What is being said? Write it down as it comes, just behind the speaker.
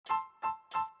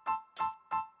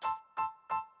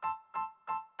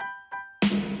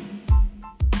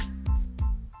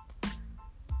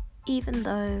Even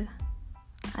though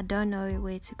I don't know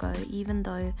where to go, even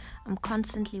though I'm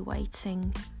constantly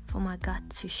waiting for my gut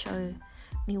to show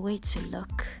me where to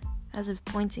look, as if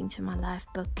pointing to my life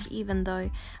book, even though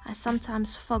I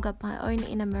sometimes fog up my own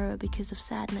inner mirror because of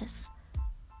sadness,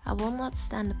 I will not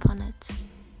stand upon it.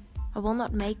 I will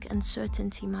not make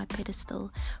uncertainty my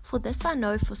pedestal, for this I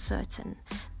know for certain,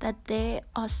 that there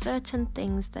are certain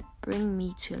things that bring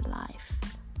me to life,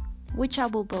 which I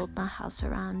will build my house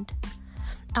around.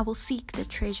 I will seek the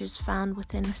treasures found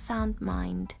within a sound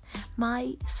mind,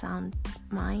 my sound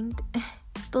mind,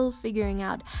 still figuring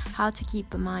out how to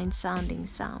keep a mind sounding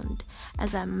sound,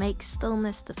 as I make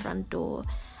stillness the front door,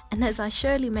 and as I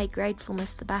surely make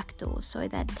gratefulness the back door, so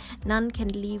that none can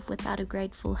leave without a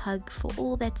grateful hug for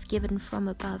all that's given from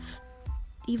above.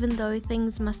 Even though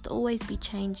things must always be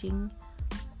changing,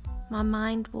 my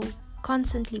mind will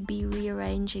constantly be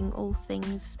rearranging all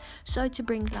things, so to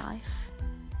bring life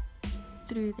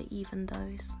through the even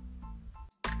those.